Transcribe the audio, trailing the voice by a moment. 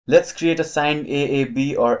Let's create a signed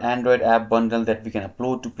AAB or Android app bundle that we can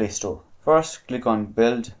upload to Play Store. First, click on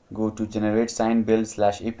Build, go to Generate Signed Build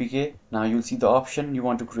 /APK. Now you'll see the option you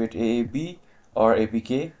want to create AAB or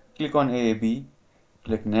APK. Click on AAB,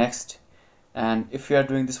 click Next. And if you are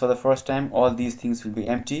doing this for the first time, all these things will be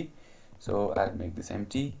empty. So I'll make this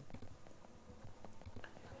empty.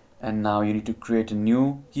 And now you need to create a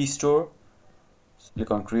new key store. So click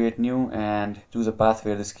on Create New and choose a path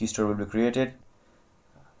where this key store will be created.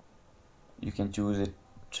 You can choose it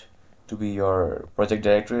to be your project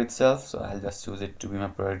directory itself, so I'll just choose it to be my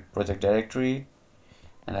project directory,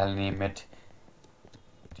 and I'll name it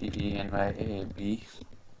TENYAAB.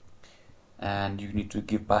 And you need to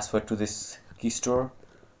give password to this key store.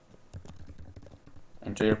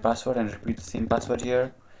 Enter your password and repeat the same password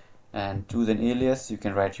here, and choose an alias. You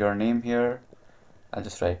can write your name here. I'll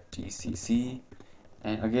just write TCC,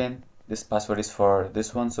 and again this password is for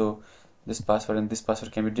this one, so this password and this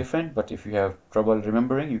password can be different, but if you have trouble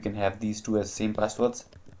remembering, you can have these two as same passwords.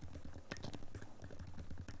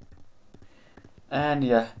 And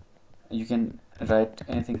yeah, you can write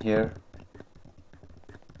anything here,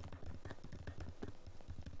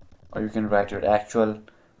 or you can write your actual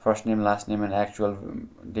first name, last name, and actual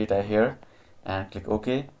data here, and click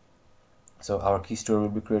OK. So our key store will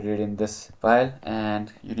be created in this file,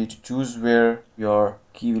 and you need to choose where your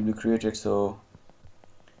key will be created. So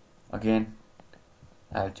again,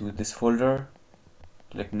 I'll choose this folder,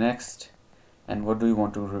 click Next, and what do you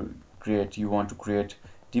want to create? You want to create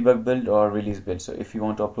debug build or release build. So if you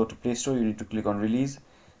want to upload to Play Store, you need to click on Release,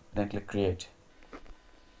 then click Create.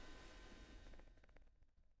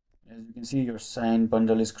 As you can see, your signed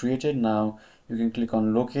bundle is created. Now you can click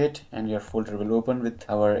on Locate and your folder will open with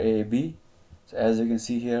our AAB. So as you can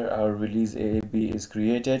see here, our release AAB is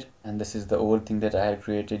created, and this is the old thing that I had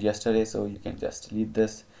created yesterday, so you can just delete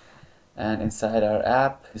this. And inside our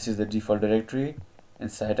app, this is the default directory.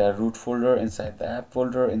 Inside our root folder, inside the app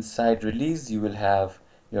folder, inside release, you will have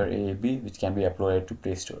your AAB, which can be uploaded to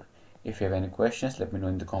Play Store. If you have any questions, let me know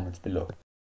in the comments below.